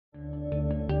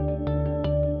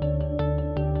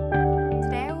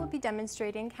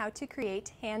demonstrating how to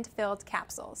create hand-filled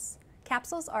capsules.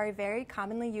 Capsules are a very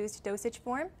commonly used dosage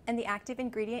form, and the active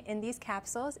ingredient in these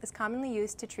capsules is commonly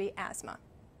used to treat asthma.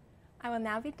 I will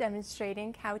now be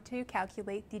demonstrating how to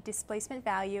calculate the displacement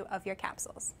value of your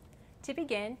capsules. To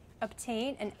begin,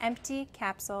 obtain an empty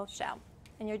capsule shell,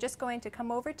 and you're just going to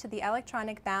come over to the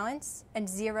electronic balance and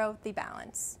zero the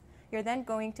balance. You're then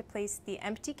going to place the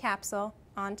empty capsule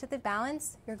onto the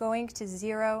balance. You're going to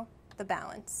zero the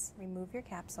balance. Remove your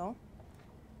capsule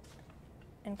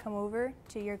and come over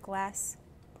to your glass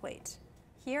plate.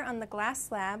 Here on the glass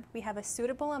slab, we have a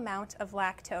suitable amount of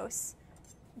lactose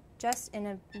just in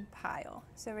a pile.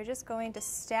 So we're just going to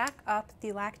stack up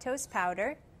the lactose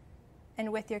powder,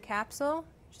 and with your capsule,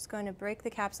 just going to break the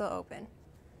capsule open.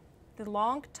 The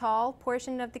long, tall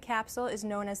portion of the capsule is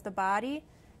known as the body,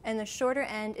 and the shorter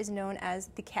end is known as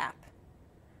the cap.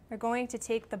 We're going to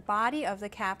take the body of the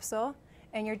capsule,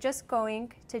 and you're just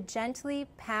going to gently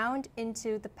pound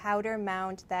into the powder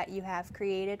mound that you have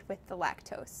created with the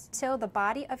lactose till the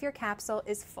body of your capsule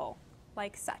is full,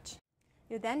 like such.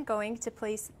 You're then going to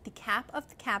place the cap of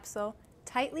the capsule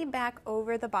tightly back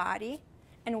over the body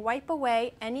and wipe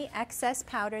away any excess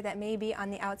powder that may be on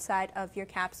the outside of your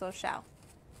capsule shell.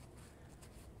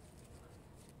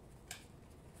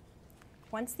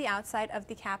 Once the outside of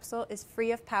the capsule is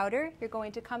free of powder, you're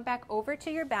going to come back over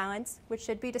to your balance, which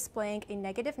should be displaying a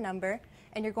negative number,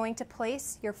 and you're going to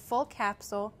place your full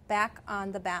capsule back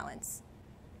on the balance.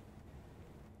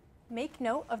 Make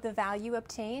note of the value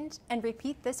obtained and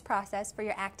repeat this process for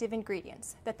your active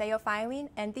ingredients, the theophylline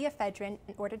and the ephedrine,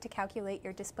 in order to calculate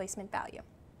your displacement value.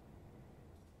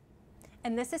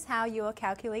 And this is how you will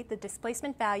calculate the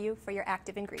displacement value for your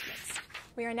active ingredients.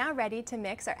 We are now ready to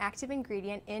mix our active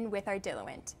ingredient in with our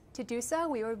diluent. To do so,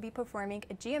 we will be performing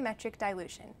a geometric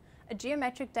dilution. A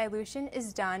geometric dilution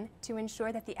is done to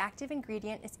ensure that the active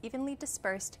ingredient is evenly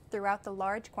dispersed throughout the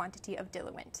large quantity of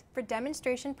diluent. For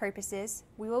demonstration purposes,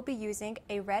 we will be using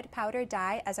a red powder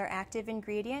dye as our active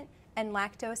ingredient and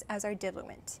lactose as our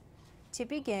diluent. To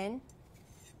begin,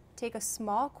 take a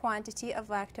small quantity of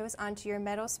lactose onto your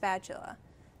metal spatula.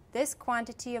 This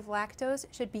quantity of lactose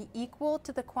should be equal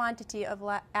to the quantity of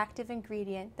active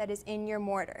ingredient that is in your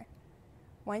mortar.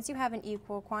 Once you have an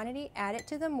equal quantity, add it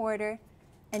to the mortar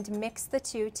and mix the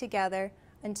two together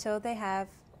until they have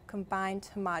combined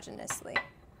homogeneously.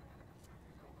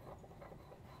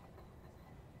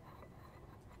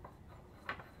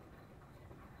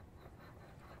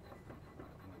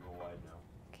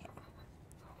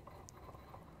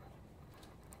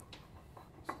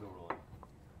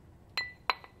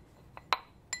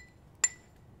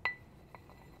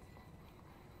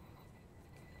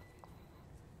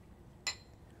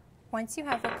 Once you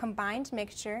have a combined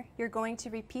mixture, you're going to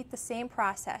repeat the same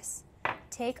process.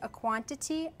 Take a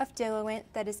quantity of diluent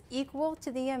that is equal to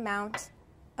the amount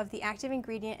of the active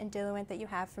ingredient and diluent that you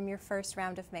have from your first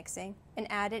round of mixing and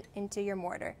add it into your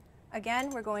mortar.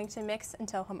 Again, we're going to mix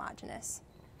until homogeneous.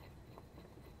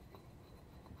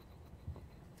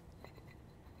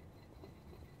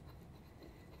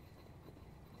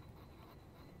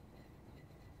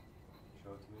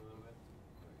 Show it to me a little bit.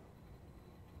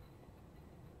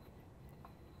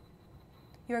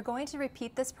 You are going to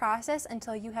repeat this process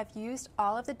until you have used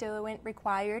all of the diluent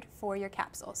required for your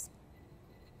capsules.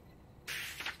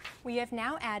 We have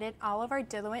now added all of our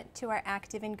diluent to our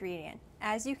active ingredient.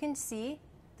 As you can see,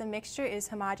 the mixture is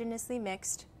homogeneously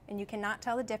mixed, and you cannot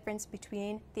tell the difference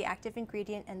between the active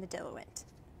ingredient and the diluent.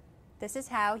 This is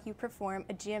how you perform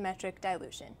a geometric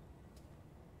dilution.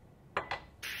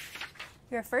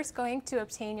 You are first going to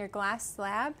obtain your glass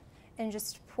slab and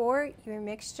just pour your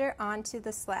mixture onto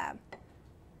the slab.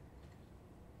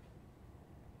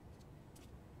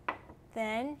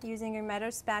 Then, using your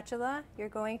metal spatula, you're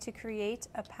going to create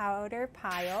a powder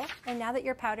pile. And now that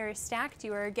your powder is stacked,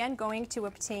 you are again going to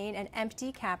obtain an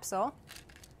empty capsule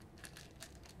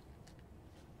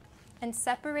and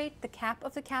separate the cap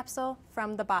of the capsule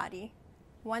from the body.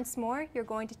 Once more, you're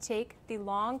going to take the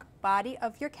long body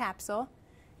of your capsule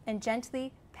and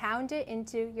gently pound it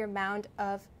into your mound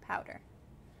of powder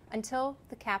until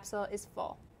the capsule is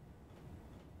full.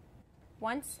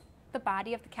 Once the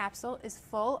body of the capsule is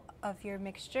full of your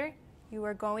mixture, you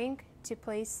are going to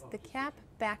place the cap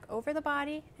back over the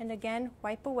body and again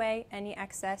wipe away any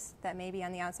excess that may be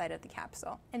on the outside of the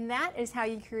capsule. And that is how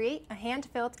you create a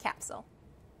hand-filled capsule.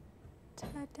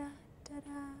 Ta-da,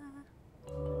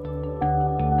 ta-da.